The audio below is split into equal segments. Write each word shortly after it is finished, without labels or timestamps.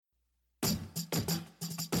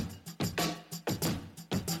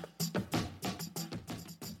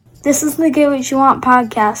This is the Get What You Want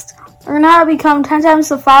podcast. Learn how to become 10 times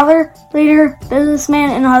the father, leader,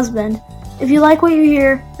 businessman, and husband. If you like what you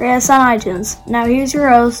hear, rate us on iTunes. Now here's your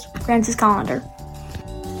host, Francis Collender.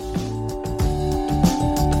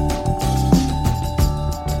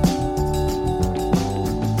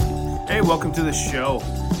 Hey, welcome to the show.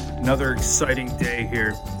 Another exciting day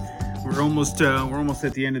here. We're almost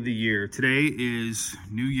at the end of the year. Today is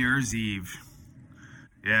New Year's Eve.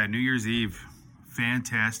 Yeah, New Year's Eve.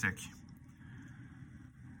 Fantastic.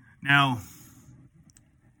 Now,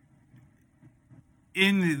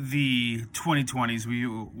 in the 2020s,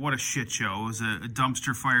 what a shit show. It was a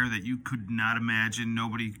dumpster fire that you could not imagine.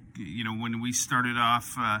 Nobody, when we started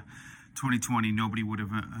off 2020, nobody would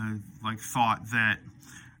have thought that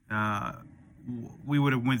we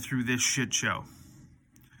would have went through this shit show.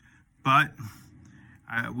 But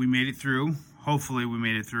we made it through. Hopefully we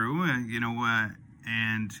made it through,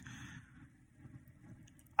 and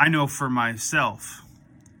I know for myself,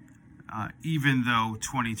 even though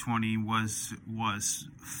 2020 was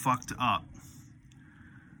fucked up,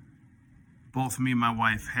 both me and my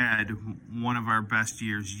wife had one of our best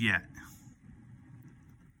years yet.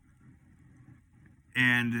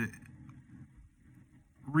 And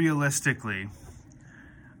realistically,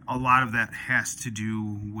 a lot of that has to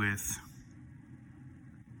do with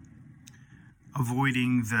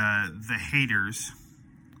avoiding the haters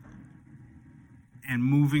and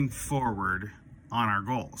moving forward on our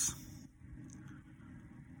goals.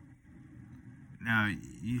 Now,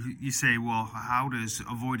 you say, well, how does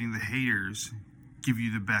avoiding the haters give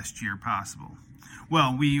you the best year possible?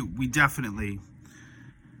 Well, we definitely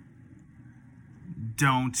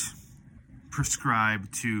don't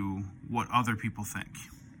prescribe to what other people think.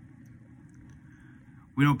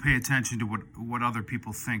 We don't pay attention to what other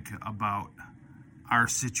people think about our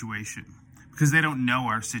situation, because they don't know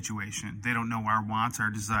our situation. They don't know our wants, our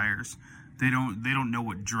desires. They don't know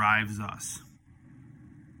what drives us.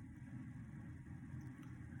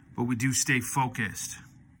 But we do stay focused,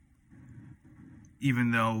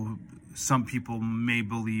 even though some people may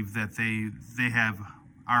believe that they have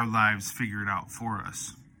our lives figured out for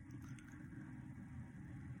us.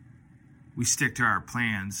 We stick to our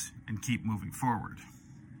plans and keep moving forward.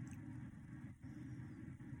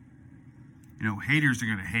 Haters are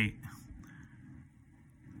going to hate.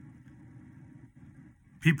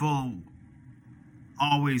 People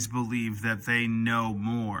always believe that they know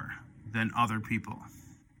more than other people.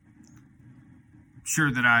 I'm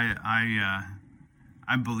sure that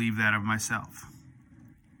I believe that of myself.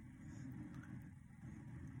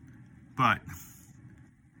 But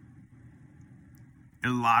a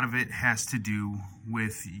lot of it has to do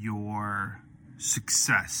with your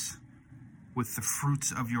success, with the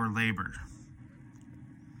fruits of your labor.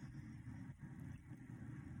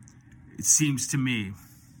 It seems to me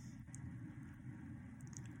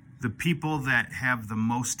the people that have the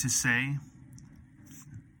most to say,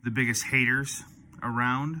 the biggest haters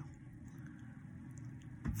around,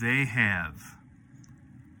 they have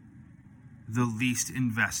the least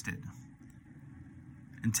invested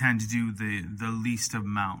and tend to do the least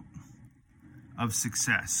amount of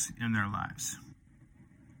success in their lives.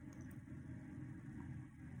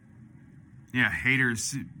 Yeah,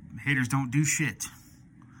 haters don't do shit.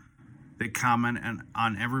 They comment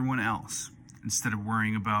on everyone else instead of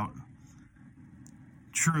worrying about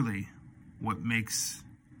truly what makes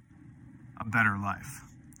a better life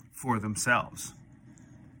for themselves.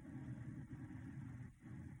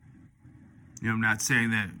 I'm not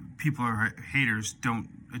saying that people who are haters don't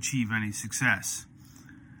achieve any success,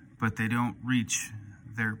 but they don't reach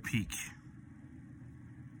their peak.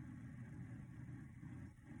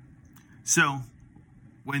 So,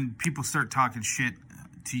 when people start talking shit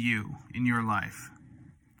to you in your life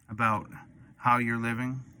about how you're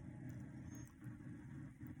living,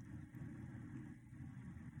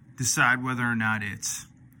 decide whether or not it's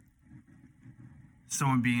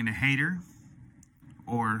someone being a hater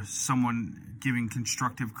or someone giving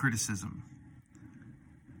constructive criticism.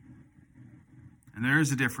 And there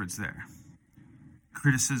is a difference there.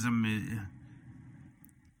 Criticism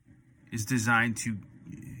is designed to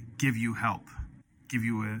give you help, give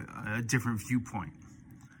you a different viewpoint,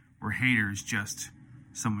 where hater is just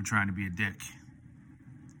someone trying to be a dick.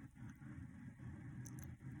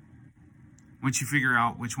 Once you figure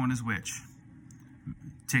out which one is which,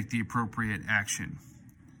 take the appropriate action,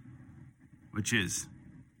 which is,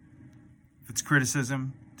 if it's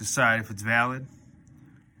criticism, decide if it's valid.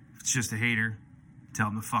 If it's just a hater, tell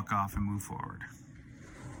them to fuck off and move forward.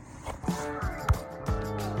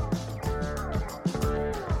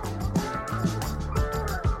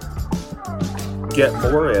 Get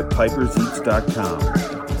more at piperseats.com.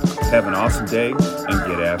 Have an awesome day and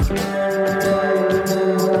get after it.